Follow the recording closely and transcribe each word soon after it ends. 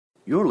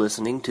You're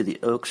listening to the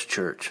Oaks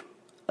Church,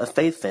 a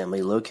faith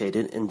family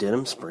located in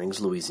Denham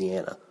Springs,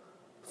 Louisiana.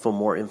 For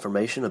more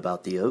information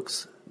about the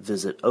Oaks,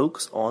 visit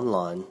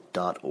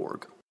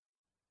oaksonline.org.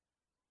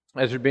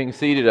 As you're being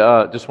seated,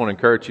 I just want to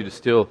encourage you to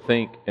still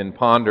think and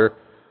ponder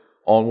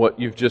on what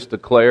you've just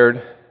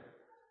declared,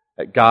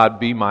 that God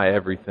be my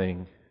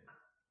everything.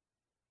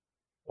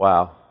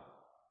 Wow.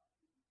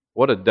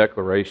 What a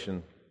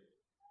declaration.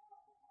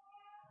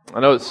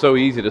 I know it's so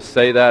easy to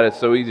say that, it's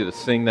so easy to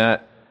sing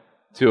that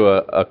to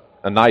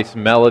a nice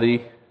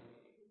melody,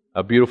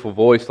 a beautiful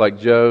voice like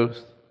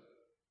Joe's.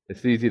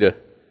 It's easy to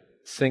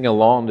sing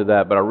along to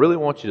that, but I really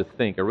want you to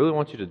think, I really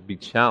want you to be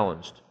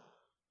challenged.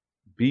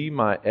 Be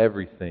my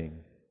everything.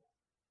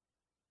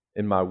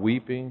 In my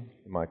weeping,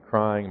 in my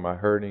crying, in my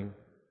hurting,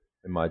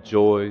 in my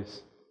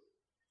joys.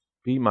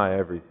 Be my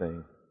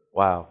everything.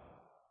 Wow.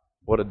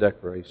 What a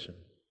declaration.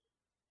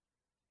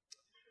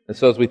 And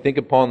so as we think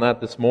upon that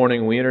this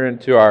morning, we enter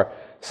into our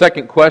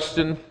second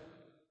question.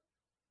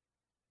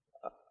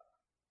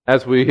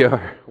 As we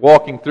are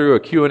walking through a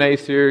Q&A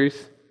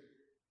series,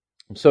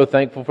 I'm so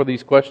thankful for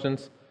these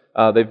questions.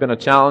 They've been a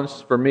challenge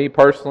for me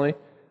personally,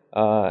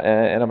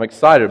 and I'm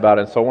excited about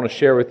it. And so I want to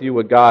share with you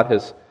what God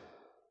has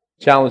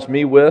challenged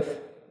me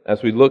with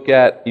as we look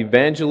at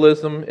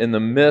evangelism in the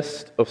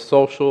midst of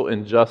social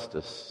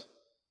injustice.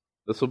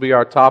 This will be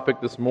our topic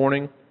this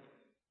morning.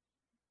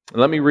 And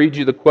let me read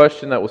you the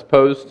question that was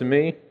posed to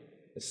me.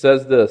 It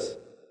says this: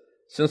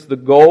 since the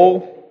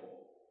goal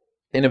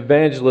in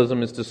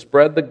evangelism is to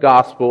spread the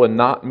gospel and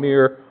not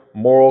mere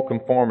moral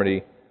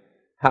conformity,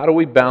 how do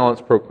we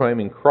balance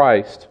proclaiming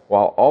Christ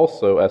while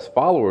also, as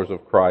followers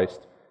of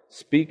Christ,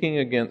 speaking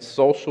against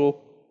social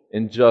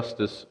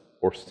injustice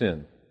or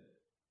sin?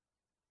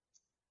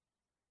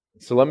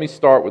 So let me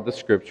start with the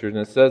scriptures,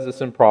 and it says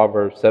this in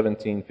Proverbs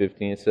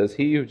 17:15. It says,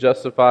 "He who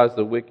justifies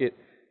the wicked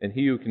and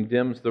he who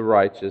condemns the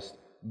righteous,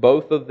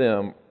 both of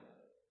them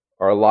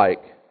are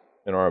alike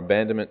and are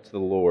abandonment to the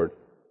Lord."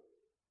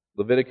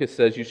 Leviticus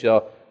says, "You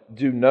shall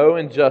do no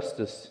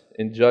injustice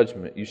in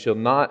judgment. You shall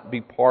not be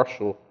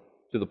partial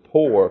to the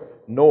poor,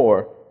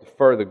 nor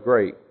defer the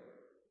great,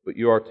 but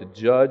you are to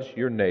judge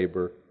your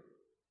neighbor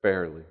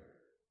fairly."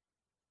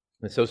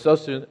 And so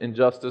social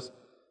injustice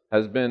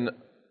has been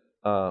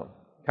kind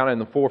of in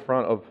the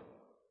forefront of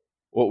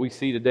what we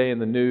see today in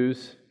the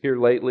news here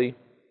lately.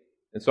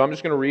 And so I'm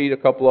just going to read a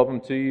couple of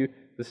them to you.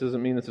 This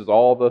doesn't mean this is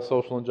all the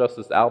social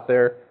injustice out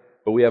there,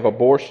 but we have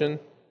abortion,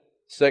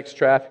 sex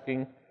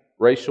trafficking,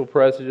 racial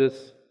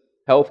prejudice,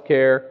 health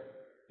care,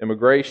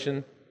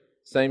 immigration,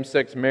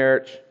 same-sex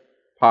marriage,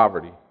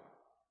 poverty.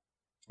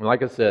 And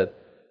like I said,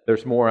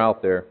 there's more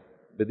out there,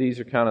 but these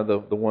are kind of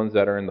the ones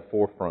that are in the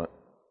forefront.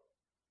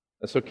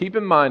 And so keep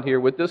in mind here,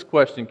 with this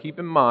question, keep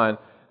in mind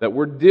that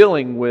we're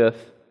dealing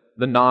with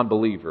the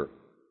non-believer.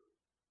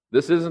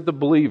 This isn't the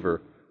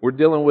believer. We're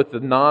dealing with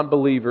the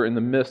non-believer in the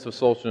midst of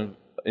social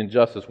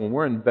injustice when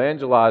we're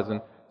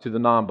evangelizing to the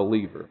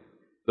non-believer.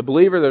 The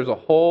believer, there's a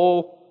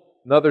whole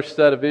another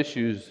set of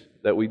issues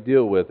that we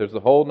deal with. There's a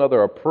whole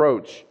other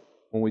approach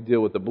when we deal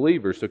with the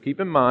believers. So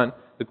keep in mind,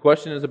 the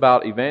question is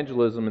about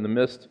evangelism in the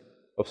midst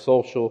of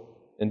social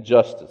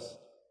injustice.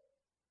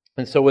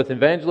 And so with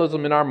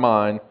evangelism in our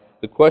mind,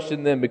 the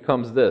question then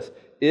becomes this: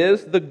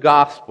 is the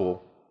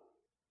gospel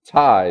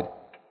tied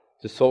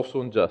to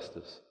social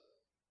injustice?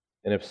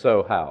 And if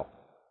so, how?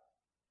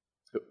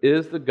 So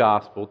is the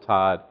gospel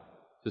tied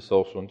to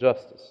social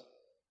injustice?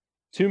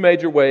 Two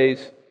major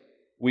ways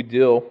we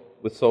deal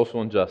with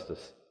social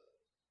injustice.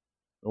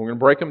 And we're going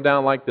to break them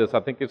down like this.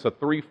 I think it's a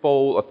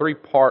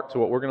three-part to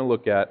what we're going to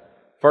look at.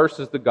 First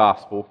is the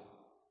gospel.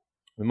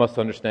 We must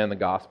understand the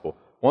gospel.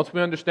 Once we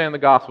understand the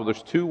gospel,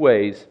 there's two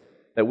ways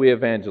that we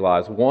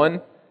evangelize.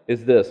 One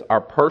is this: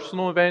 our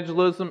personal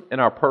evangelism and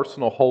our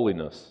personal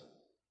holiness.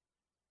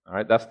 All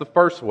right, that's the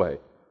first way.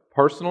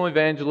 Personal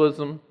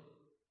evangelism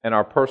and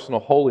our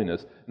personal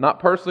holiness. Not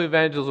personal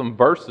evangelism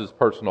versus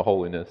personal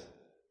holiness.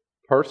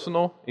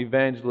 Personal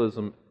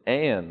evangelism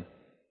and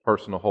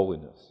personal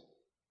holiness.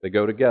 They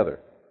go together.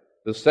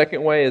 The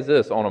second way is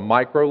this: on a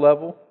micro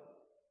level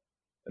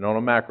and on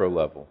a macro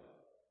level.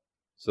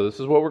 So this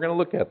is what we're going to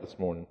look at this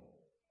morning.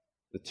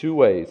 The two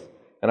ways.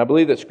 And I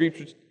believe that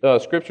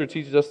Scripture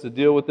teaches us to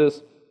deal with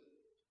this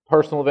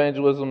personal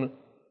evangelism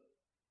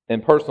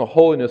and personal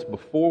holiness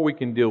before we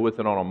can deal with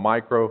it on a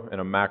micro and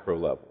a macro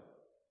level.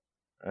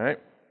 All right?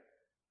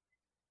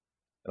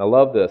 And I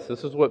love this.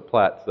 This is what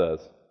Platt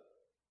says.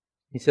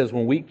 He says,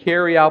 when we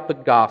carry out the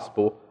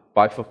gospel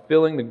by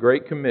fulfilling the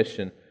Great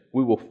Commission,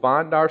 we will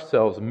find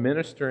ourselves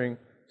ministering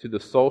to the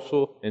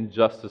social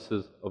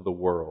injustices of the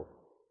world.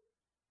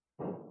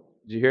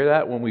 Did you hear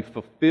that? When we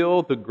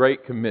fulfill the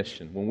Great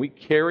Commission, when we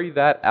carry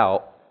that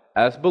out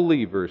as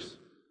believers,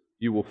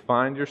 you will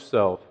find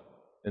yourself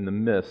in the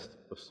midst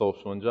of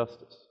social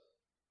injustice.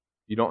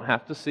 You don't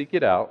have to seek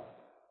it out.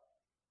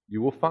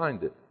 You will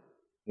find it.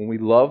 When we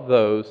love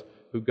those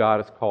who God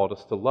has called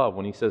us to love.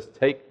 When He says,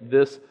 take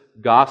this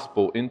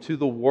gospel into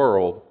the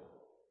world,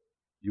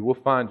 you will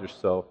find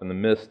yourself in the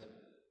midst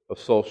of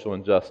social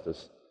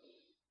injustice.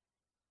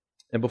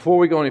 And before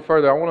we go any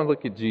further, I want to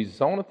look at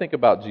Jesus. I want to think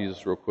about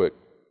Jesus real quick.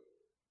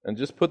 And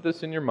just put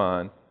this in your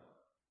mind.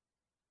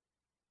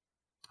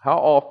 How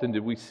often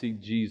did we see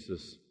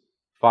Jesus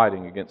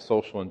fighting against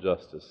social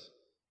injustice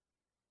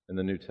in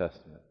the New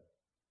Testament?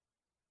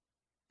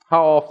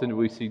 How often do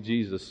we see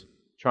Jesus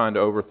trying to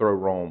overthrow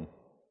Rome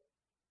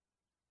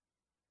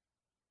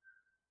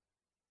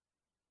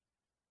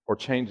or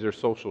change their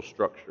social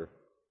structure?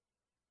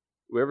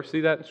 Do we ever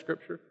see that in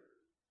Scripture?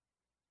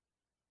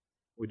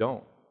 We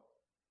don't.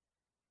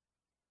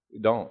 We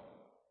don't.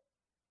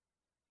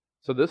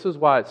 So this is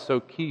why it's so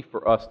key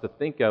for us to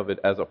think of it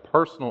as a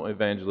personal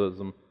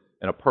evangelism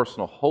and a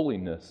personal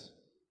holiness,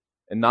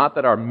 and not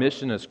that our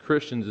mission as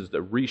Christians is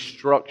to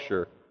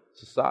restructure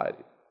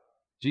society.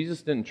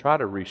 Jesus didn't try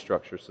to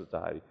restructure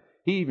society.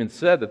 He even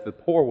said that the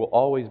poor will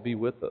always be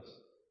with us.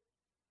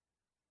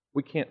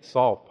 We can't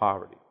solve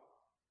poverty.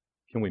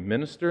 Can we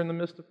minister in the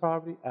midst of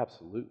poverty?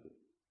 Absolutely.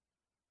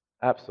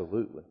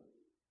 Absolutely.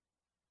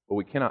 But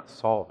we cannot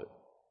solve it.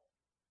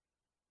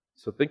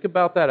 So think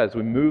about that as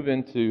we move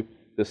into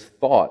this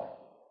thought,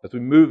 as we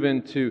move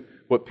into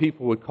what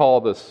people would call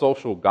the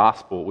social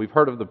gospel. We've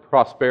heard of the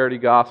prosperity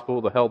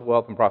gospel, the health,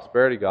 wealth, and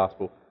prosperity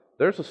gospel.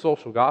 There's a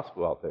social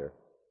gospel out there.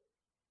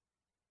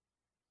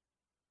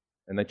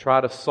 And they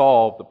try to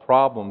solve the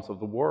problems of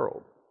the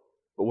world.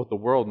 But what the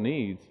world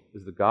needs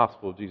is the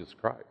gospel of Jesus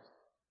Christ.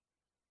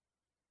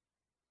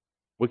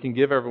 We can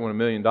give everyone $1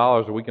 million,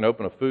 or we can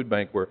open a food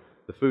bank where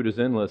the food is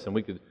endless, and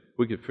we could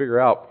figure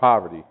out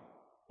poverty.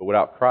 But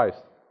without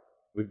Christ,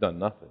 we've done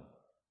nothing.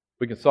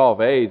 We can solve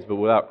AIDS, but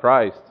without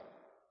Christ,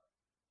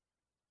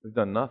 we've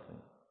done nothing.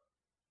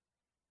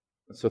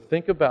 And so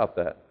think about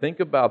that. Think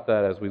about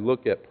that as we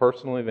look at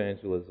personal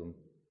evangelism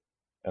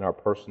and our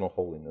personal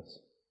holiness.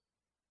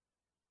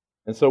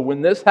 And so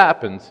when this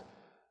happens,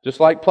 just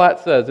like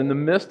Platt says, in the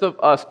midst of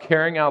us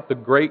carrying out the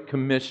Great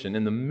Commission,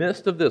 in the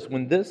midst of this,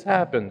 when this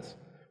happens,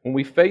 when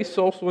we face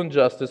social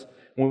injustice,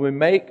 when we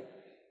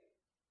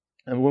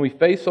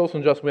face social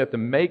injustice, we have to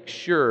make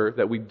sure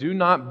that we do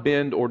not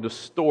bend or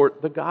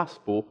distort the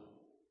gospel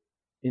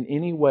in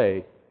any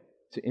way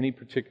to any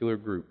particular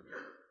group.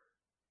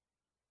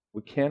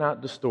 We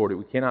cannot distort it.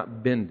 We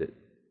cannot bend it.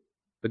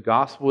 The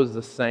gospel is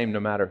the same no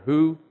matter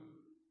who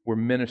we're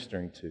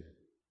ministering to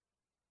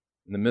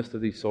in the midst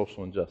of these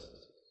social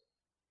injustices.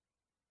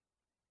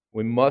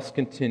 We must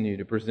continue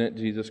to present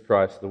Jesus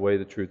Christ the way,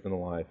 the truth, and the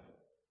life.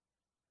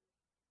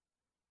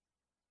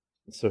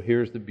 And so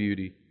here's the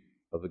beauty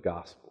of the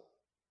gospel.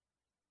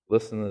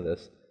 Listen to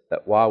this,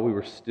 that while we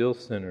were still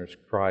sinners,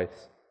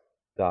 Christ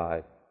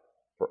died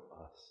for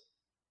us.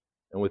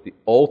 And with the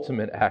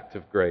ultimate act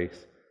of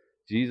grace,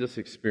 Jesus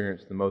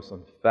experienced the most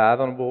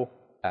unfathomable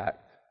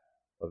act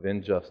of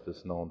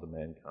injustice known to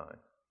mankind.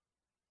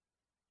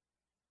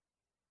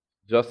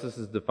 Justice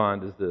is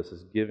defined as this,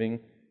 as giving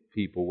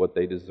people what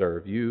they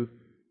deserve. You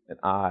and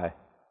I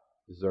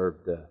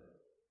deserve death.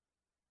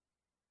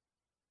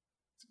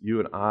 You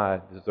and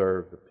I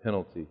deserve the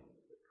penalty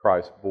that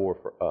Christ bore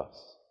for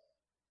us.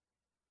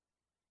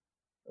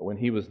 When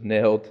He was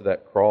nailed to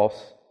that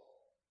cross,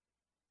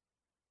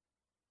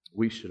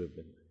 we should have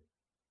been there.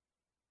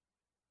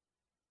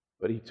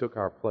 But He took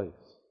our place.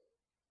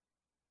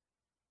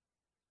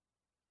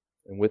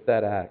 And with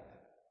that act,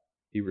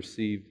 He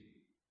received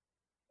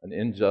an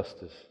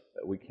injustice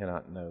that we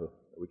cannot know,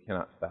 that we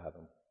cannot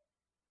fathom.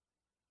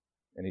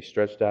 And He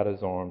stretched out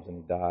His arms and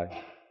He died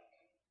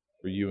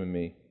for you and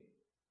me.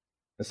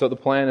 And so the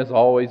plan has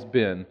always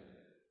been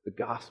the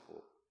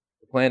gospel.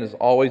 The plan has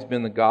always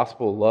been the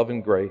gospel of love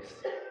and grace.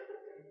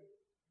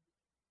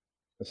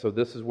 And so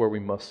this is where we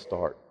must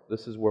start.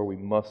 This is where we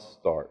must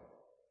start.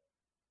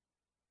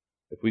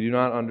 If we do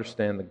not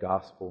understand the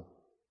gospel,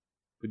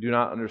 if we do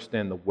not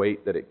understand the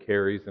weight that it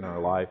carries in our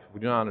life, if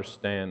we do not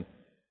understand,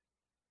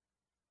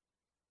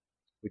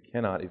 we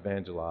cannot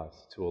evangelize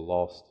to a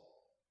lost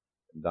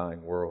and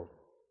dying world.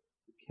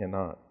 We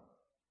cannot.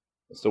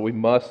 So we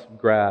must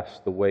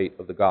grasp the weight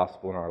of the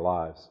gospel in our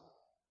lives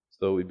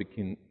so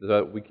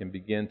that we can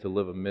begin to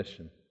live a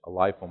mission, a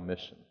life on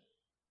mission.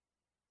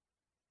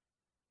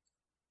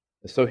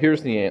 And so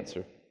here's the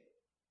answer.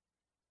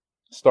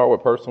 Start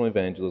with personal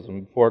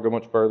evangelism. Before I go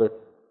much further,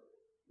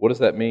 what does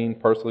that mean,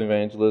 personal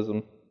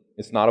evangelism?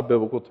 It's not a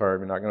biblical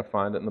term. You're not going to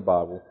find it in the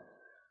Bible.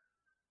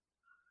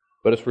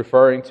 But it's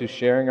referring to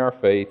sharing our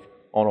faith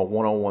on a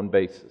one-on-one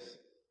basis.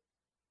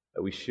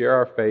 That we share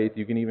our faith.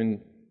 You can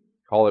even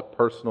call it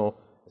personal,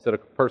 instead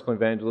of personal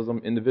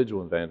evangelism,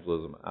 individual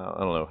evangelism. I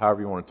don't know,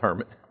 however you want to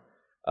term it.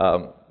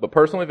 But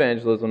personal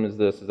evangelism is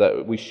this, is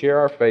that we share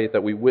our faith,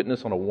 that we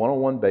witness on a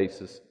one-on-one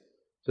basis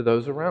to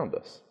those around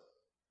us.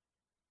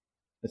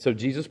 And so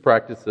Jesus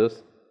practiced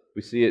this.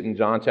 We see it in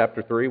John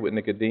chapter 3 with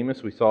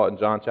Nicodemus. We saw it in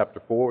John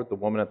chapter 4 with the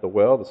woman at the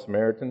well, the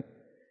Samaritan.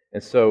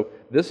 And so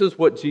this is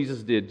what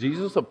Jesus did.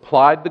 Jesus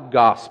applied the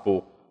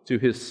gospel to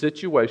His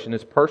situation,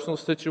 His personal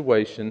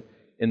situation,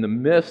 in the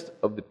midst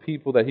of the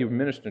people that He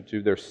ministered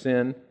to, their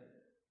sin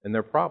and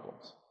their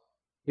problems.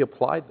 He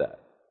applied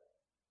that.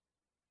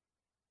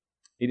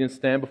 He didn't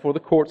stand before the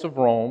courts of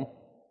Rome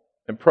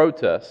and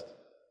protest.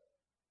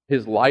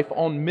 His life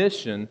on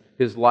mission,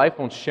 his life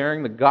on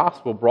sharing the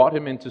gospel brought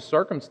him into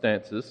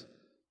circumstances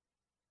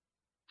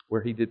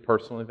where he did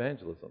personal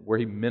evangelism, where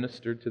he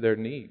ministered to their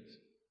needs.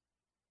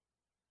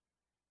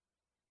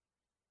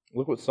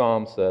 Look what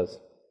Psalm says.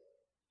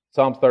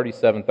 Psalms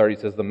 37:30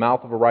 says, "The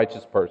mouth of a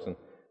righteous person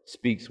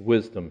speaks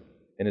wisdom,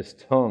 and his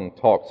tongue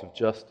talks of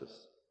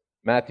justice."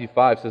 Matthew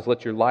 5 says,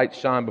 "Let your light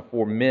shine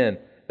before men,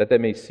 that they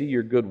may see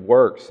your good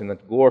works and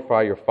that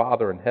glorify your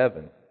Father in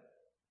heaven."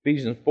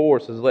 Ephesians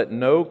 4 says, "Let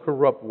no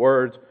corrupt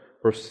words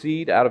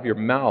proceed out of your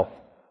mouth,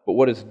 but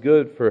what is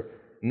good for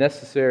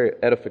necessary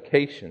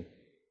edification,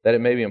 that it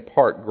may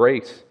impart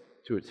grace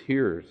to its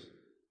hearers."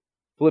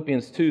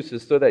 Philippians 2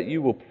 says, "So that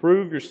you will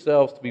prove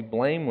yourselves to be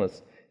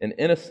blameless and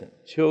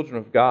innocent, children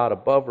of God,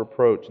 above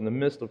reproach, in the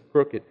midst of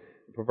crooked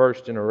and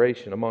perverse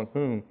generation, among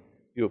whom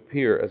you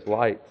appear as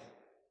lights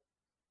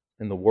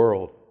in the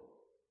world."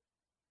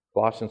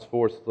 Colossians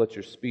 4 says, "Let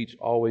your speech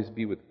always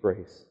be with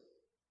grace,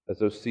 as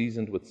though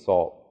seasoned with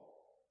salt,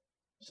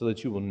 so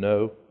that you will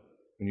know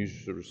when you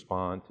should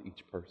respond to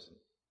each person."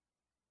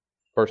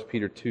 1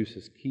 Peter 2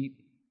 says, "Keep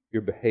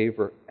your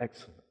behavior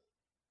excellent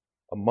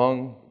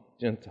among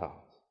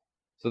Gentiles,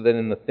 so that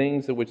in the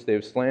things in which they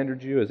have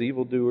slandered you as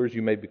evildoers,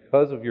 you may,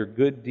 because of your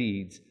good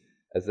deeds,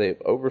 as they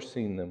have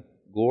overseen them,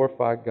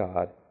 glorify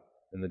God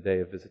in the day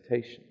of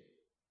visitation."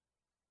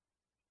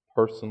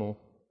 Personal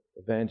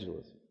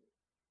evangelism.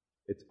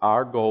 It's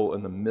our goal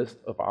in the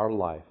midst of our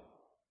life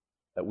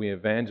that we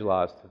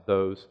evangelize to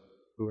those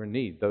who are in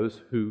need, those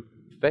who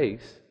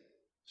face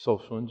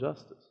social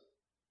injustice,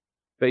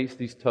 face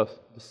these tough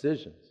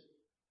decisions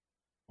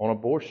on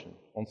abortion,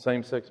 on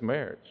same-sex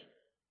marriage,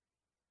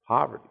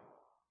 poverty.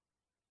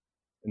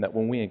 And that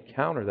when we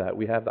encounter that,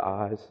 we have the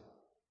eyes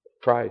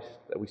of Christ,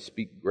 that we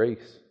speak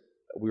grace,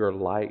 that we are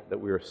light,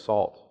 that we are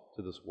salt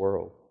to this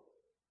world.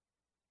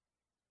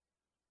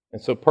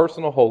 And so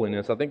personal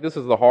holiness, I think this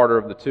is the harder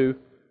of the two.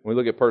 When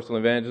we look at personal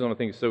evangelism, I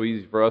think it's so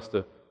easy for us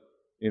to,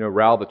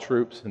 rally the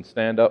troops and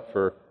stand up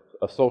for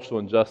a social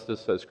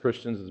injustice as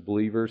Christians, as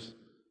believers.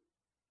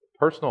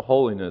 Personal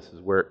holiness is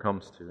where it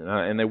comes to.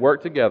 And they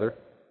work together.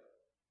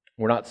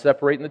 We're not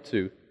separating the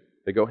two.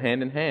 They go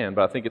hand in hand.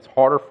 But I think it's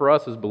harder for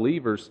us as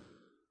believers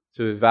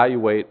to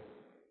evaluate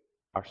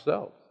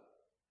ourselves,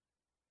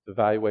 to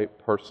evaluate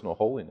personal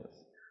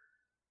holiness.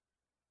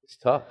 It's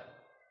tough.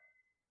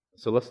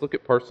 So let's look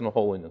at personal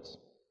holiness.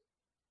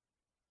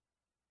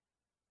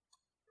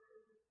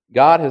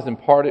 God has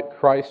imparted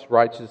Christ's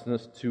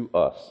righteousness to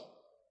us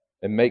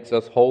and makes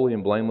us holy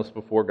and blameless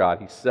before God.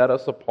 He set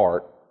us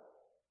apart,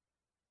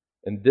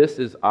 and this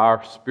is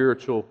our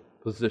spiritual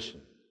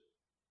position.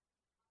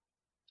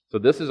 So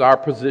this is our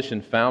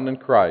position found in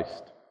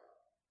Christ,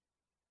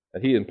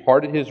 that He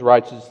imparted His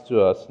righteousness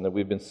to us and that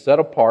we've been set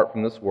apart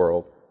from this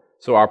world.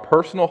 So our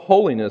personal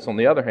holiness, on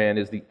the other hand,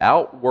 is the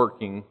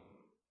outworking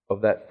of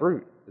that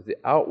fruit, is the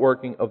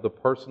outworking of the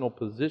personal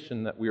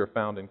position that we are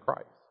found in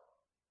Christ.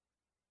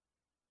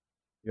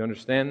 You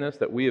understand this?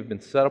 That we have been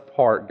set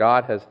apart.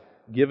 God has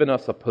given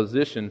us a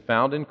position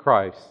found in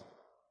Christ.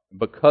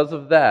 Because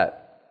of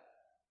that,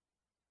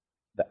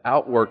 the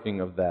outworking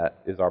of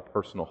that is our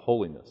personal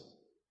holiness,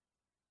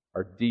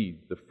 our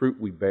deeds, the fruit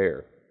we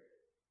bear.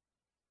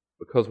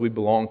 Because we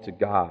belong to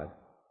God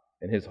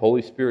and His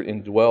Holy Spirit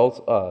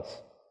indwells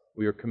us,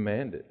 we are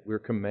commanded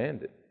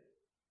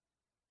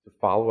to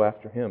follow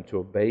after Him, to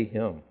obey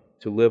Him,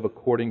 to live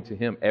according to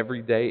Him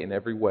every day in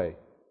every way.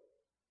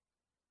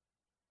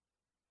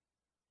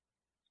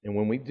 And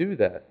when we do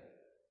that,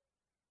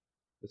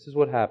 this is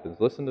what happens.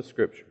 Listen to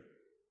Scripture.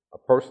 Our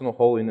personal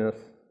holiness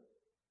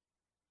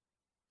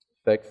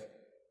affects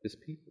His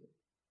people.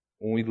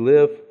 When we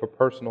live for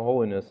personal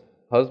holiness,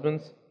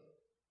 husbands,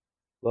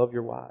 love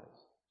your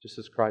wives, just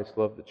as Christ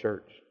loved the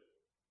church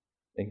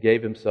and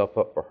gave Himself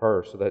up for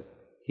her so that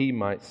He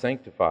might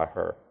sanctify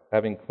her,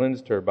 having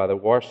cleansed her by the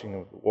washing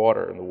of the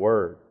water and the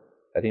Word,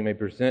 that He may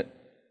present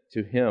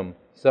to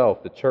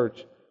Himself the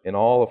church in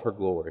all of her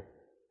glory,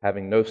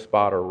 having no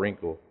spot or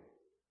wrinkle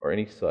or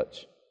any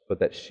such, but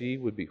that she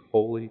would be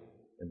holy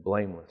and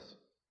blameless.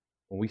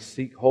 When we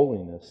seek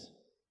holiness,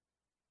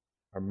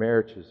 our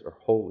marriages are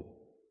holy.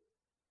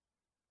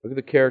 Look at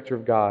the character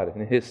of God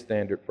and His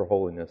standard for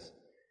holiness.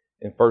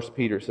 In 1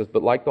 Peter it says,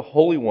 "But like the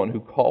Holy One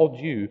who called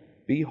you,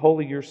 be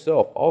holy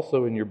yourself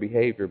also in your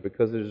behavior,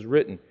 because it is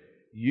written,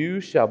 'You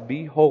shall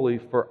be holy,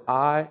 for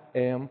I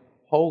am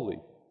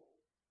holy.'"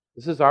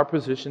 This is our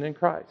position in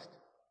Christ.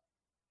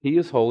 He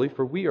is holy,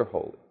 for we are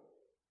holy.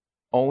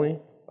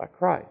 Only by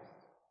Christ.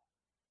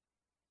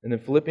 And then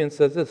Philippians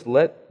says this,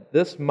 "Let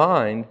this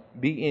mind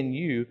be in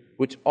you,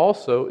 which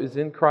also is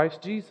in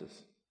Christ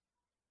Jesus."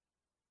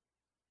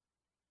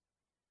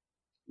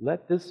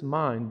 Let this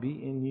mind be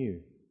in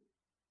you.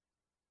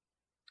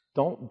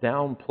 Don't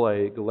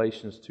downplay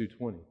Galatians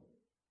 2:20.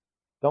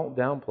 Don't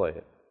downplay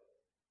it.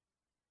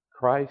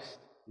 Christ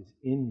is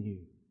in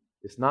you.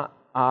 It's not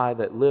I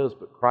that lives,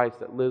 but Christ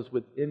that lives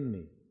within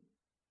me.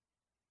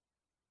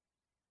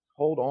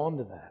 Hold on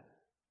to that.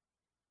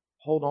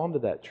 Hold on to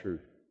that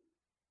truth.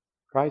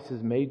 Christ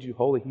has made you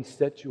holy. He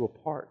set you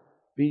apart.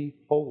 Be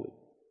holy.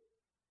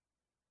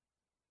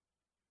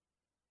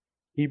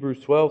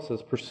 Hebrews 12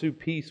 says, pursue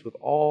peace with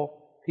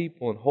all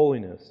people and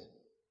holiness,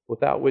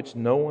 without which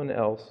no one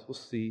else will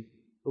see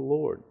the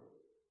Lord.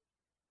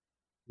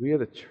 We are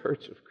the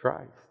church of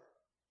Christ.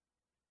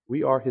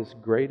 We are His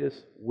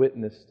greatest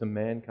witness to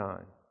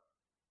mankind.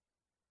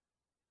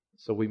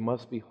 So we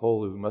must be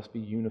holy, we must be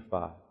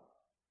unified,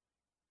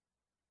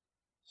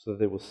 so that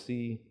they will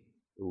see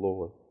the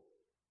Lord.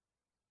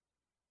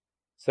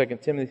 2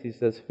 Timothy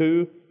says,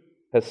 who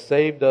has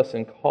saved us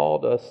and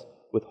called us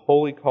with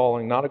holy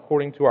calling, not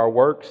according to our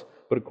works,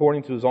 but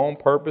according to His own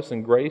purpose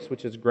and grace,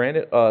 which has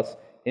granted us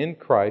in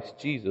Christ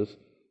Jesus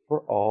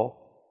for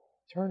all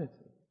eternity.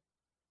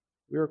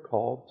 We are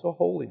called to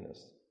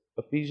holiness.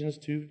 Ephesians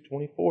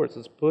 2:24, it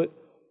says, put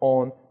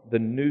on the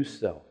new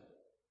self.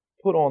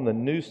 Put on the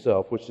new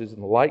self, which is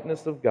in the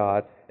likeness of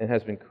God and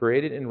has been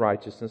created in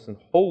righteousness and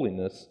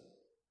holiness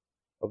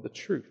of the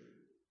truth.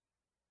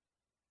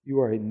 You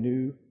are a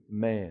new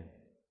man.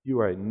 You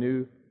are a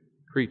new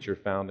creature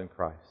found in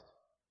Christ.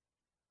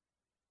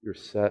 You're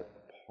set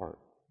apart.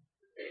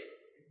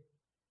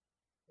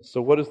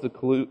 So what is the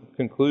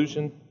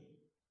conclusion?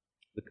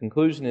 The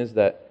conclusion is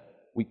that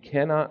we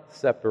cannot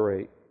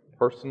separate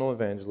personal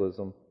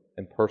evangelism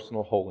and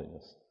personal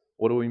holiness.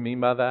 What do we mean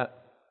by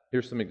that?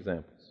 Here's some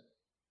examples.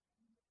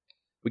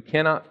 We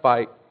cannot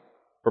fight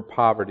for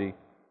poverty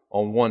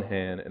on one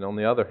hand and on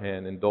the other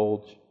hand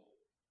indulge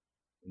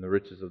in the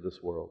riches of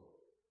this world.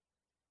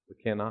 We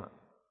cannot.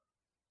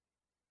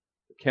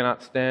 We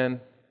cannot stand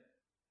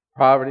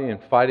poverty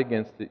and fight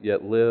against it,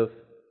 yet live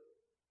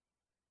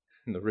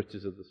in the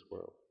riches of this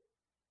world.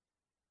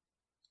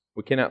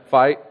 We cannot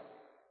fight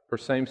for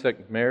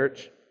same-sex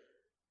marriage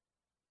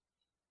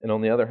and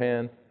on the other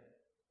hand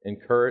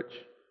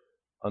encourage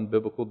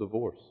unbiblical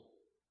divorce.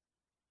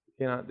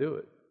 We cannot do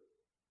it.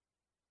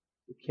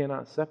 We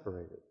cannot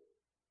separate it.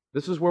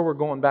 This is where we're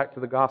going back to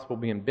the gospel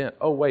being bent.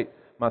 Oh wait,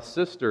 my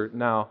sister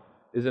now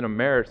is in a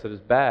marriage that is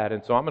bad,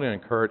 and so I'm going to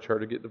encourage her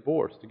to get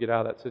divorced, to get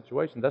out of that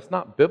situation. That's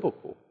not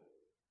biblical.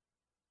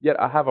 Yet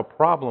I have a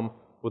problem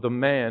with a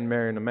man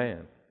marrying a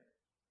man.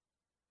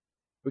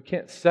 We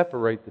can't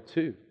separate the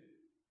two.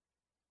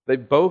 They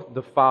both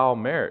defile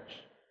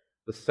marriage,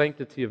 the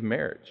sanctity of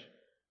marriage.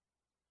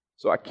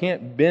 So I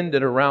can't bend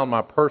it around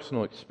my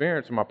personal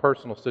experience or my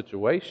personal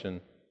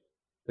situation.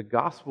 The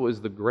gospel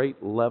is the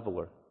great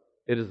leveler.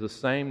 It is the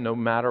same no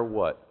matter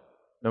what,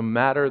 no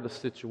matter the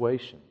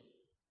situation.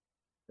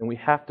 And we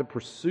have to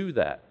pursue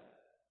that.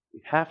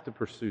 We have to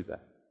pursue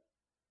that.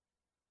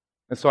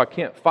 And so I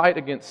can't fight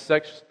against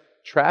sex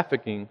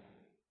trafficking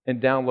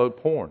and download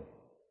porn.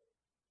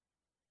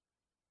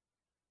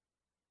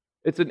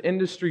 It's an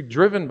industry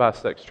driven by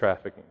sex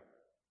trafficking.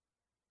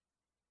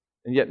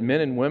 And yet men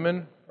and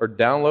women are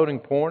downloading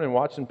porn and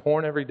watching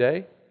porn every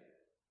day.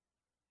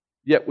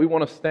 Yet we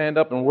want to stand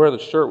up and wear the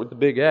shirt with the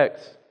big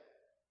X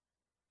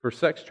for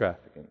sex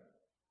trafficking.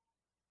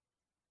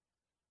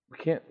 We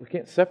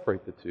can't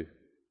separate the two.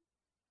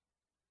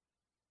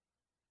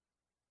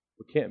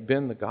 We can't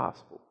bend the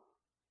gospel.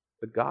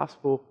 The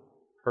gospel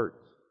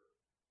hurts.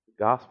 The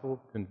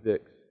gospel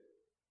convicts.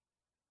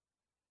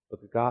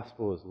 But the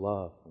gospel is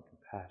love and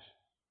compassion.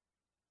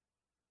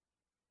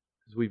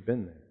 Because we've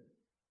been there.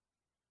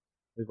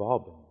 We've all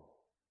been there.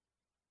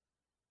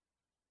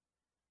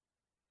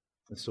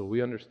 And so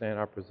we understand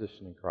our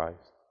position in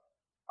Christ.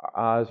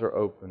 Our eyes are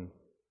open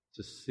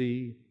to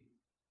see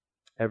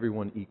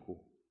everyone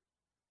equal.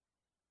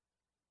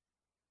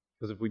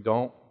 Because if we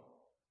don't,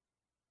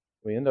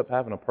 we end up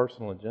having a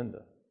personal agenda.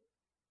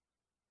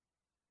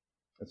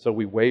 And so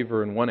we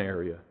waver in one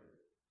area,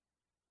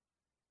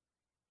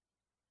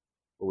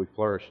 but we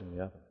flourish in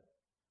the other.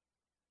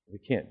 We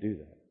can't do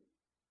that.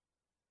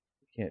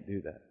 We can't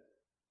do that.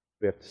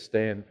 We have to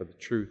stand for the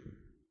truth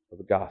of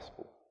the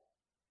gospel.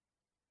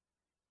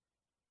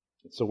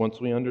 And so once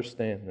we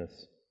understand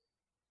this,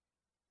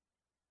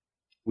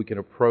 we can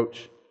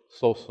approach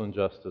social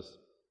injustice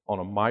on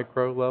a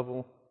micro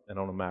level and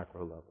on a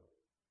macro level.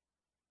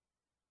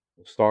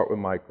 We'll start with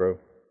micro.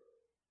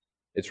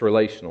 It's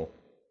relational.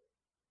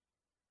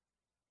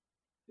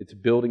 It's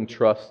building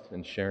trust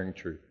and sharing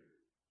truth.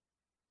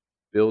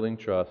 Building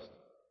trust,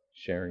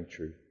 sharing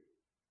truth.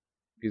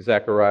 Because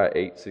Zechariah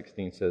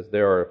 8:16 says,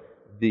 there are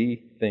these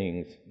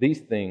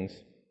things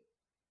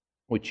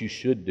which you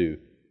should do.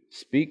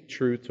 Speak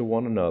truth to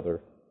one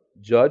another,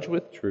 judge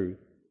with truth,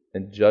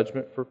 and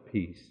judgment for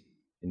peace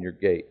in your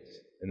gates.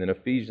 And then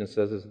Ephesians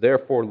says this,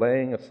 therefore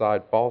laying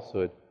aside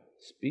falsehood,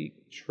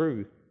 speak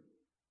truth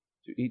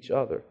to each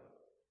other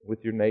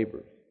with your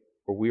neighbors,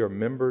 for we are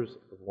members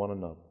of one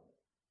another.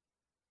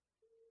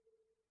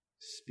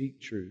 Speak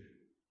truth.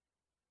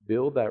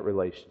 Build that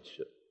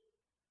relationship.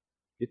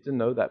 Get to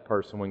know that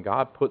person. When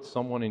God puts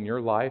someone in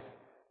your life,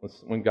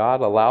 when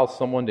God allows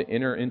someone to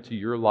enter into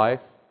your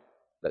life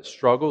that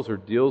struggles or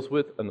deals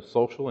with a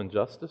social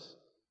injustice,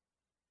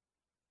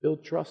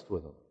 build trust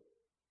with them.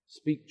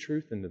 Speak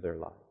truth into their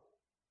life.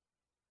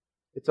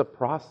 It's a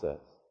process.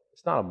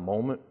 It's not a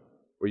moment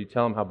where you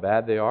tell them how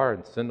bad they are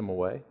and send them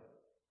away.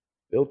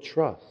 Build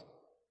trust.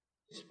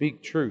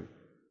 Speak truth.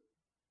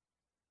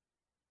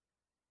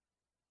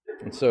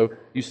 And so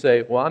you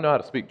say, well, I know how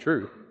to speak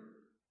truth.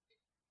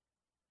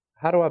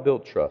 How do I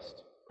build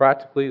trust?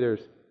 Practically,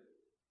 there's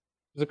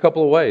a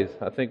couple of ways.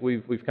 I think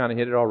we've kind of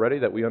hit it already,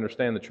 that we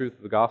understand the truth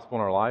of the gospel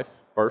in our life.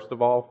 First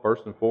of all,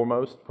 first and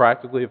foremost,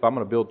 practically, if I'm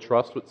going to build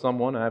trust with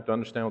someone, I have to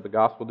understand what the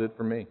gospel did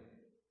for me.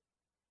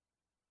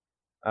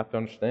 I have to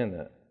understand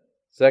that.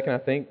 Second, I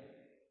think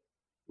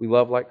we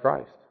love like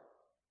Christ.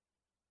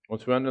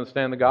 Once we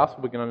understand the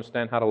gospel, we can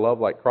understand how to love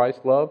like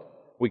Christ loved.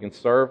 We can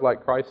serve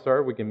like Christ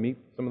served. We can meet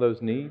some of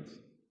those needs.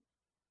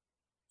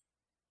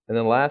 And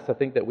then last, I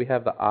think that we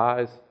have the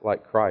eyes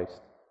like Christ,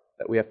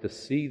 that we have to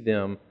see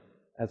them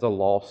as a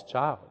lost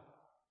child.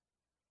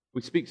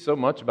 We speak so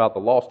much about the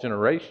lost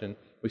generation.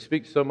 We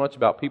speak so much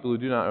about people who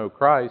do not know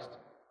Christ,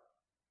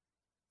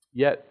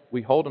 yet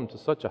we hold them to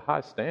such a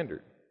high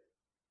standard.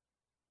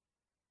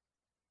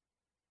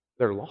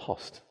 They're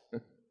lost.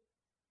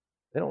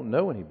 They don't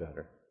know any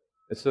better.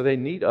 And so they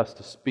need us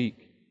to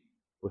speak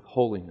with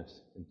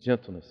holiness and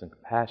gentleness and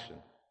compassion.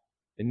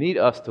 They need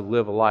us to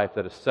live a life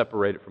that is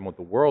separated from what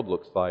the world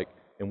looks like,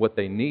 and what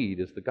they need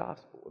is the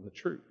gospel and the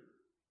truth.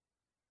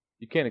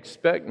 You can't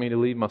expect me to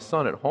leave my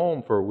son at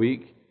home for a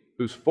week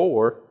who's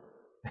 4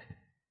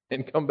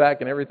 and come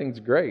back and everything's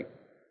great.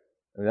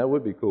 I mean, that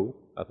would be cool,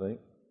 I think.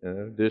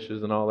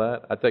 Dishes and all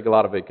that. I take a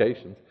lot of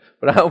vacations.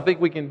 But I don't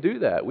think we can do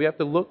that. We have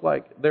to look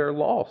like they're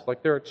lost,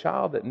 like they're a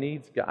child that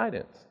needs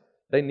guidance.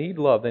 They need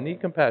love. They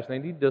need compassion. They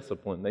need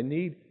discipline. They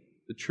need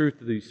the truth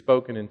to be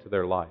spoken into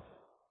their life.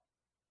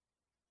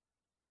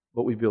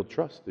 But we build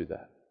trust through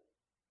that.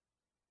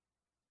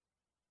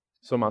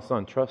 So my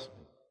son trusts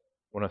me.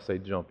 When I say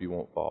jump, you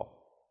won't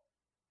fall.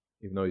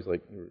 Even though he's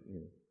like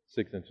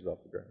 6 inches off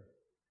the ground.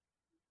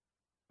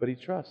 But he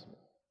trusts me.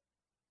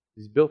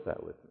 He's built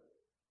that with me.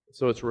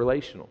 So it's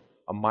relational.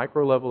 A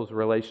micro level is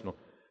relational.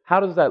 How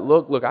does that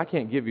look? Look, I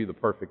can't give you the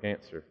perfect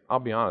answer. I'll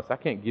be honest. I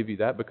can't give you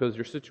that because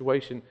your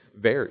situation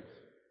varies.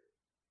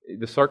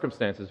 The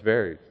circumstances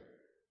vary.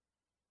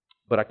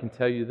 But I can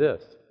tell you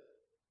this.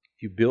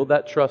 If you build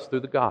that trust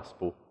through the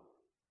gospel,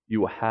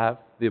 you will have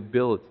the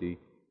ability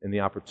and the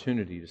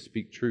opportunity to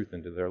speak truth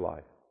into their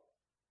life.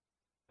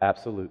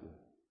 Absolutely.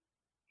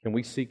 Can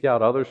we seek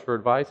out others for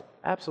advice?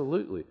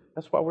 Absolutely.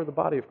 That's why we're the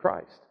body of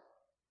Christ.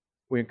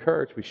 We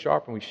encourage, we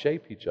sharpen, we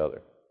shape each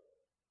other.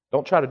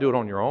 Don't try to do it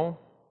on your own.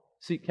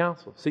 Seek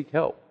counsel, seek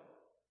help.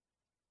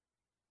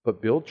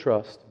 But build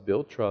trust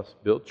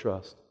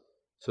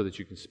so that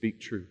you can speak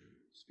truth.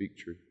 Speak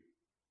truth.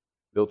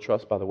 Build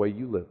trust by the way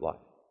you live life,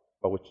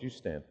 by what you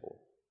stand for,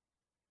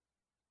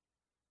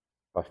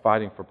 by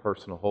fighting for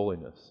personal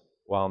holiness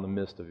while in the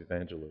midst of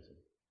evangelism.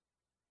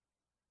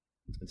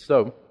 And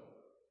so,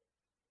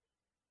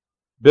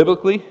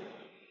 biblically,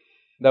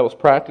 that was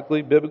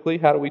practically, biblically,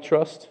 how do we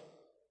trust?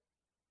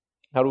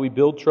 How do we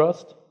build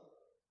trust?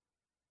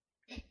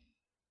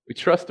 We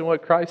trust in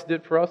what Christ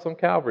did for us on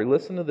Calvary.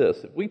 Listen to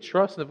this. If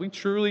we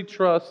truly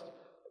trust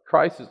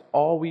Christ is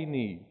all we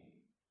need,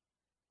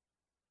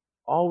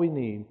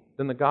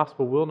 then the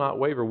gospel will not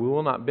waver. We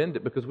will not bend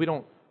it because we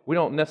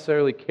don't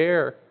necessarily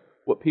care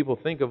what people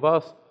think of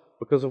us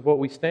because of what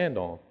we stand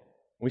on.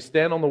 We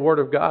stand on the Word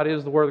of God. It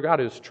is the Word of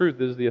God. It is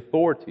truth. It is the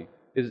authority.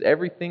 It is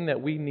everything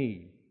that we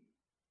need.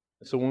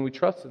 And so when we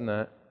trust in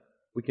that,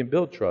 we can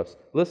build trust.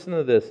 Listen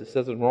to this. It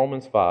says in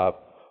Romans 5,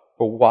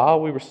 "For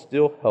while we were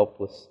still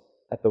helpless,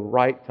 at the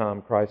right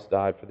time Christ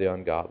died for the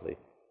ungodly.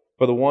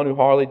 For the one who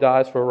hardly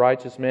dies for a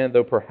righteous man,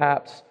 though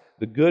perhaps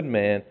the good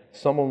man,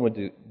 someone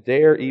would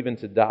dare even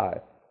to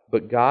die.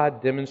 But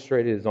God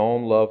demonstrated His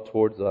own love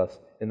towards us,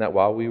 in that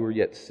while we were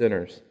yet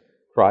sinners,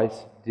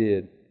 Christ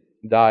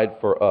died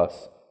for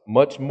us.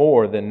 Much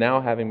more than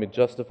now, having been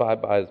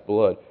justified by His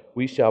blood,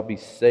 we shall be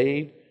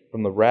saved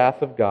from the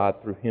wrath of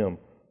God through Him.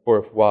 For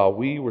if while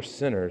we were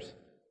sinners,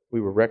 we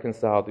were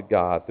reconciled to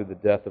God through the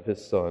death of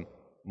His Son,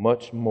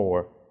 much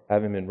more,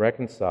 having been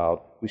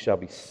reconciled, we shall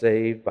be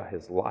saved by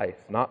His life.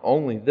 Not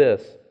only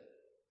this,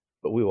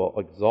 but we will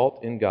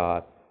exult in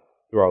God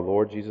through our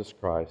Lord Jesus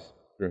Christ,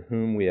 through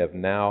whom we have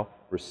now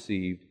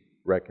received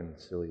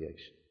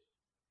reconciliation."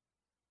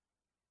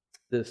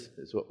 This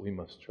is what we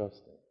must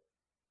trust in.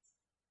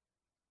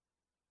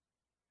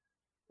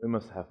 We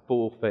must have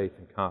full faith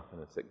and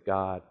confidence that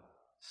God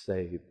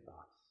saved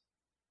us.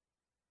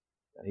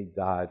 That He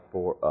died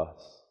for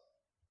us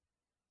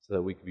so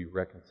that we could be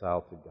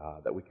reconciled to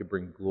God, that we could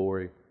bring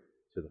glory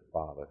to the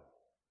Father.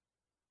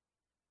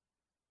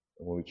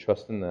 And when we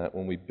trust in that,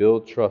 when we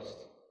build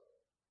trust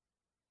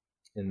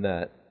in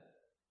that,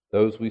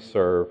 those we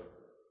serve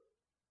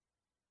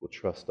will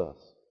trust us.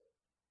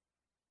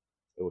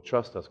 They will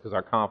trust us because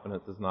our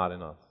confidence is not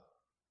in us,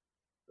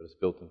 but it's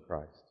built in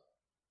Christ.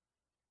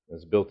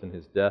 It's built in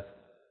His death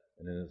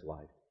and in His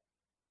life.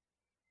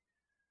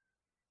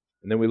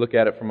 And then we look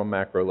at it from a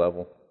macro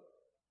level.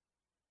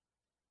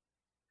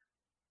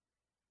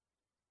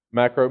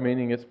 Macro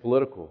meaning it's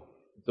political.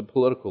 It's a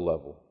political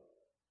level.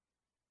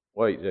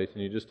 Wait,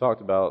 Jason, you just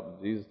talked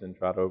about Jesus didn't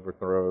try to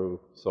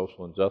overthrow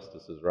social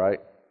injustices, right?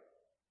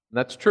 And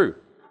that's true.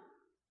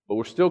 But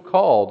we're still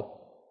called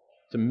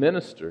to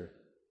minister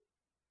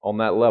on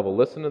that level.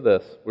 Listen to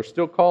this. We're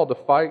still called to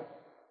fight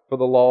for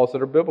the laws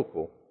that are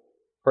biblical.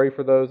 Pray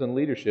for those in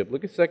leadership.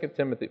 Look at 1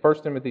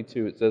 Timothy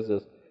 2. It says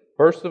this,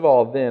 "First of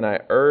all, then,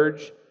 I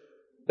urge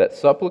that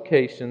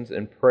supplications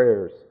and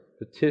prayers,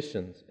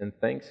 petitions and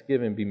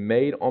thanksgiving be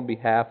made on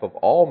behalf of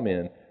all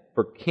men,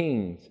 for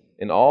kings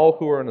and all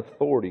who are in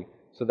authority,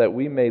 so that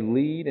we may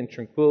lead in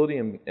tranquility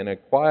and a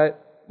quiet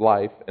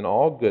life in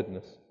all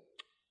goodness,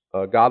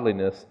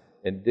 godliness,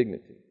 and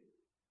dignity.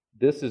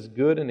 This is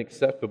good and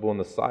acceptable in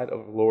the sight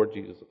of the Lord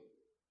Jesus,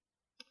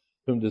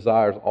 whom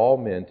desires all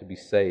men to be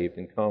saved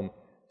and come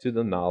to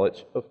the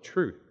knowledge of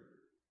truth."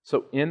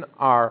 So in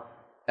our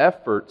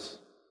efforts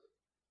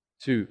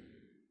to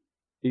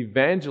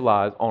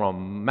evangelize on a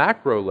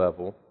macro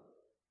level,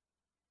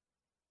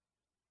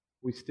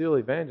 we still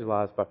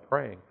evangelize by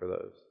praying for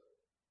those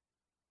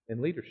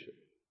in leadership.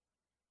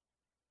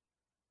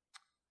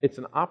 It's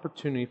an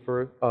opportunity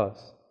for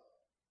us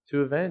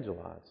to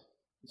evangelize.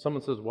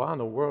 Someone says, "Why in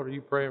the world are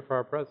you praying for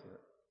our president?"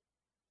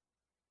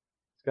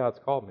 God's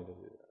called me to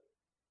do that.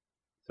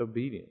 It's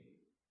obedience.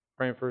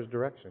 Praying for his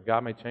direction.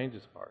 God may change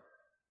his heart.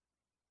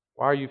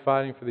 Why are you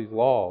fighting for these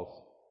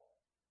laws?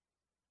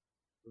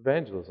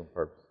 Evangelism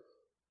purposes.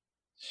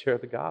 Share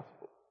the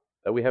gospel.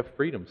 That we have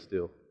freedom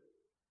still.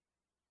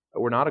 That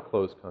we're not a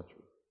closed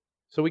country.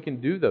 So we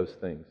can do those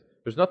things.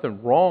 There's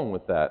nothing wrong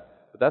with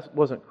that. But that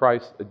wasn't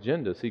Christ's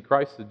agenda. See,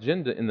 Christ's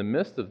agenda in the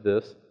midst of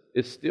this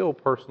is still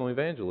personal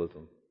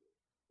evangelism.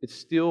 It's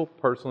still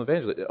personal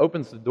evangelism. It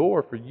opens the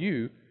door for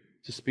you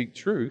to speak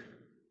truth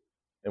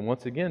and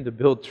once again to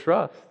build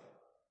trust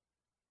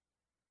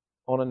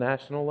on a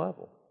national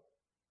level.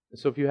 And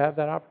so if you have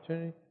that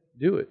opportunity,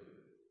 do it.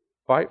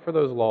 Fight for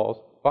those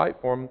laws.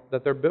 Fight for them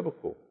that they're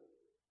biblical.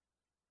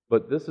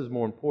 But this is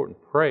more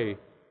important. Pray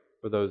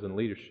for those in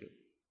leadership.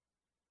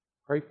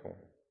 Pray for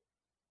them.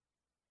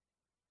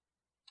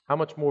 How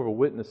much more of a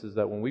witness is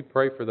that when we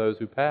pray for those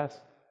who pass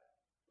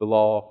the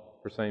law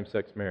for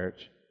same-sex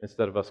marriage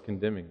instead of us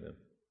condemning them?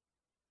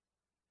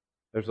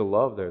 There's a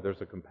love there.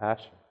 There's a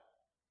compassion.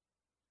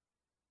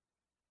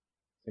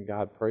 And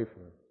God, pray for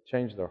them.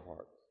 Change their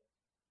hearts.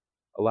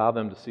 Allow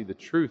them to see the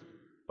truth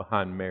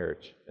behind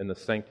marriage and the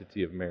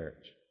sanctity of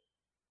marriage.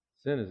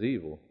 Sin is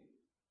evil.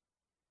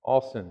 All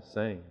sin is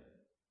same.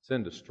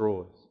 Sin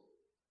destroys.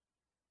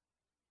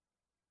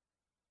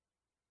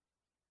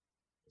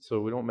 So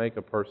we don't make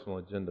a personal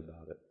agenda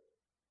about it,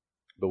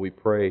 but we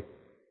pray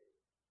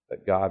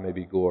that God may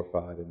be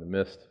glorified in the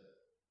midst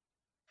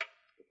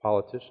of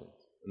politicians,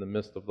 in the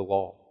midst of the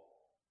law,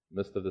 in the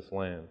midst of this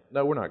land.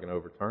 No, we're not going to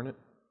overturn it.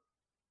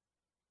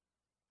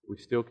 We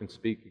still can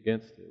speak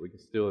against it. We can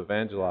still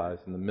evangelize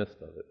in the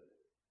midst of it.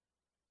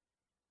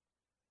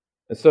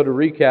 And so to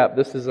recap,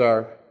 this is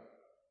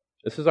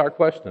our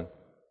question.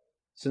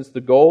 Since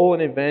the goal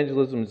in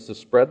evangelism is to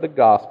spread the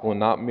gospel and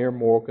not mere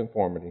moral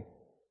conformity,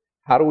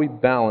 how do we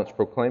balance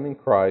proclaiming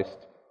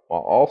Christ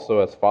while also,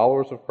 as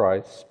followers of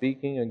Christ,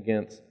 speaking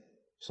against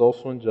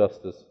social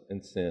injustice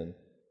and sin?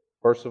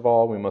 First of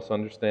all, we must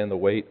understand the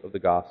weight of the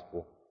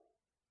gospel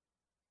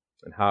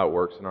and how it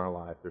works in our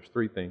life. There's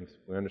three things.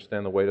 We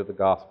understand the weight of the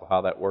gospel,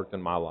 how that worked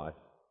in my life,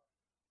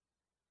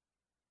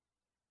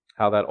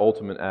 how that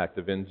ultimate act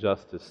of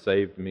injustice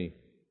saved me,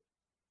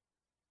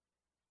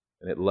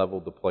 and it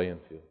leveled the playing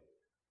field.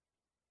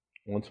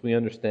 Once we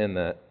understand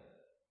that,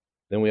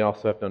 then we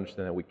also have to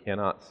understand that we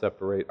cannot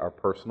separate our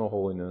personal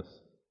holiness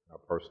and our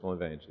personal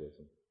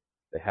evangelism.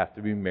 They have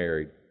to be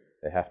married.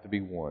 They have to be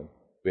one.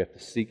 We have to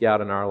seek out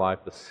in our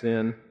life the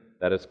sin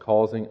that is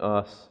causing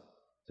us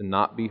to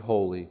not be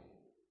holy,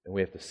 and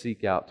we have to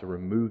seek out to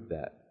remove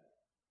that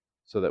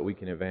so that we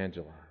can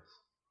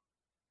evangelize,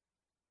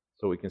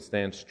 so we can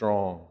stand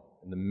strong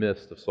in the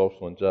midst of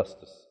social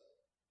injustice.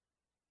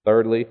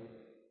 Thirdly,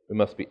 we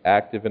must be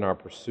active in our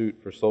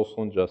pursuit for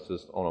social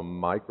injustice on a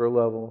micro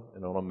level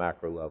and on a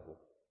macro level.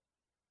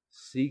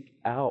 Seek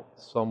out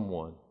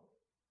someone.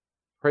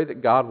 Pray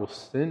that God will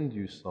send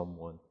you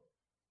someone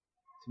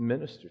to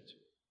minister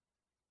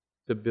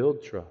to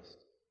build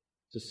trust,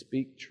 to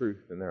speak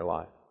truth in their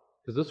life.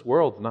 Because this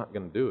world's not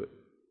going to do it.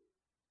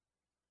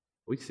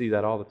 We see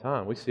that all the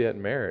time. We see it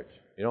in marriage.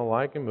 You don't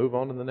like him, move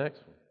on to the next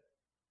one.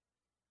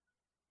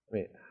 I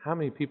mean, how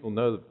many people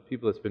know the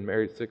people that's been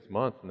married 6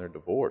 months and they're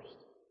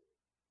divorced?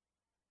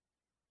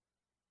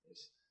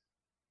 It's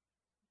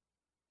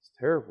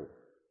terrible.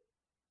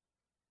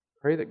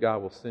 Pray that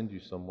God will send you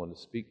someone to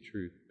speak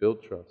truth,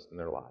 build trust in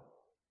their life.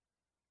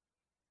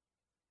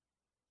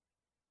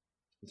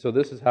 And so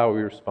this is how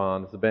we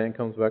respond. As the band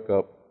comes back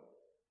up,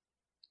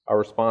 our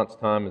response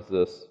time is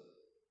this.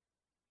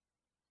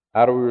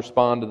 How do we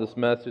respond to this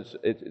message?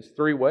 It's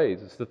three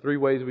ways. It's the three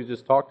ways we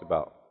just talked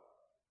about.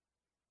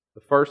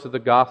 The first is the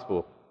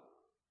gospel.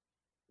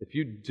 If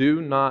you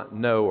do not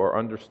know or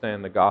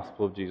understand the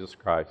gospel of Jesus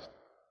Christ,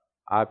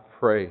 I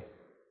pray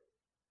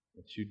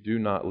that you do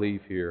not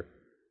leave here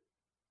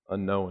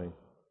unknowing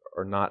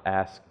or not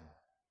asking.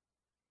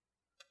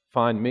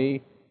 Find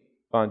me,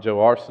 find Joe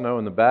Arsenault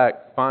in the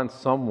back, find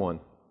someone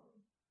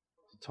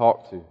to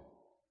talk to.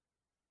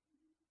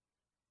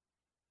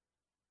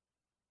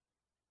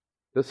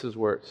 This is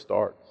where it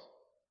starts.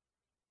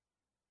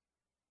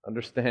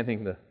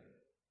 Understanding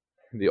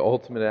the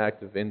ultimate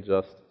act of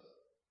injustice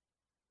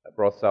that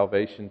brought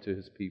salvation to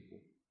His people.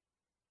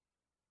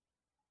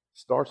 It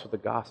starts with the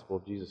gospel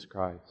of Jesus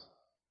Christ.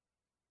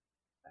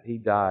 That He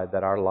died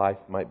that our life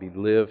might be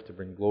lived to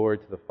bring glory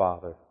to the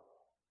Father.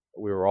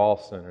 That we were all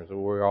sinners, that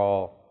we were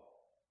all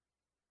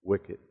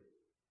wicked,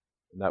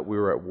 and that we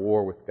were at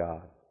war with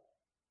God.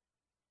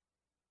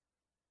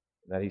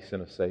 And that He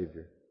sent a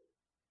Savior.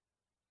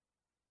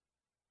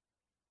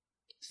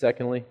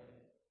 Secondly,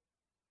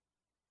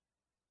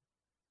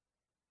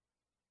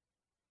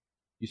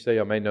 you say,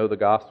 I may know the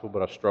gospel,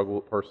 but I struggle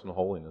with personal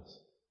holiness.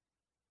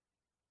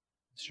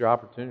 It's your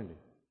opportunity.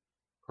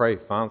 Pray,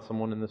 find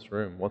someone in this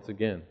room. Once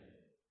again,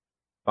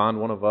 find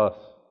one of us.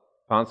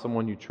 Find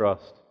someone you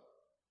trust.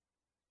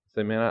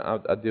 Say,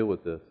 man, I deal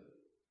with this.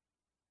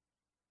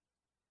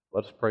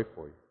 Let us pray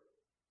for you.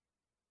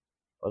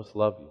 Let us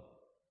love you.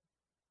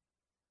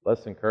 Let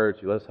us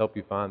encourage you. Let us help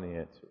you find the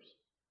answers.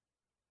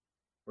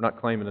 We're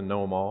not claiming to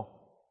know them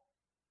all.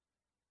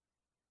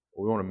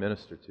 But we want to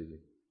minister to you.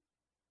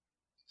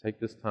 Take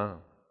this time.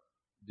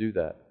 Do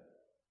that.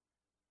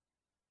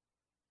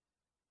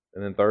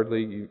 And then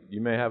thirdly,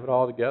 you may have it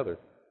all together.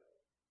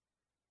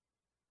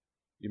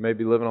 You may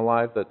be living a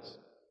life that's,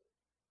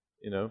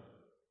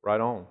 right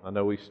on. I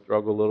know we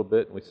struggle a little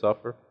bit and we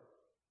suffer.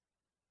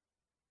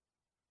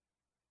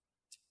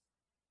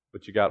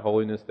 But you got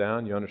holiness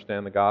down, you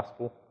understand the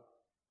gospel.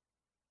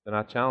 Then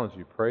I challenge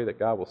you, pray that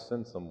God will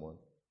send someone.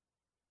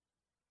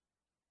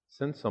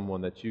 Send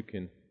someone that you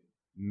can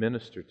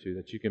minister to,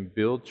 that you can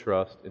build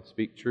trust and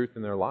speak truth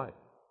in their life.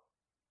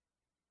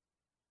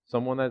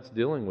 Someone that's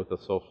dealing with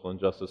a social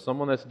injustice,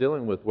 someone that's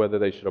dealing with whether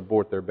they should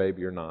abort their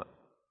baby or not,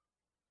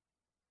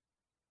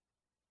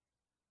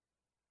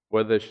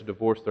 whether they should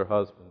divorce their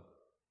husband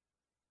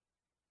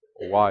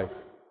or wife.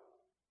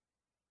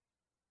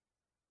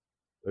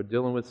 They're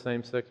dealing with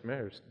same-sex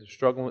marriage. They're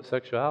struggling with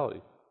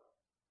sexuality.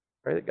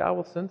 Pray that God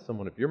will send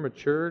someone. If you're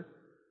matured,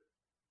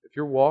 if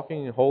you're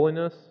walking in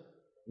holiness,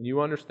 and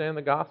you understand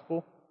the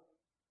gospel,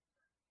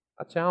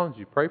 I challenge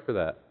you, pray for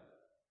that.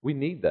 We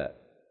need that.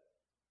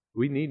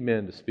 We need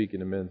men to speak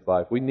into men's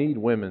life. We need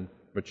women,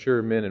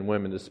 mature men and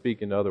women, to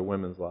speak into other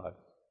women's lives.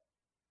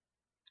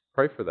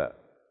 Pray for that.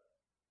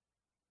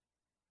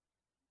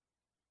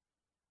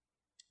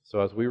 So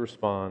as we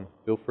respond,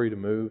 feel free to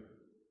move.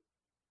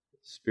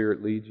 Let the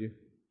Spirit lead you.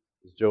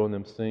 As Joe and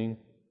them sing,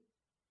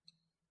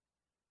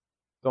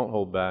 don't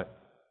hold back.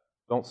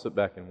 Don't sit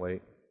back and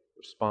wait.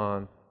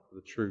 Respond to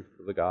the truth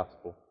of the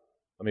gospel.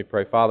 Let me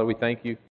pray. Father, we thank you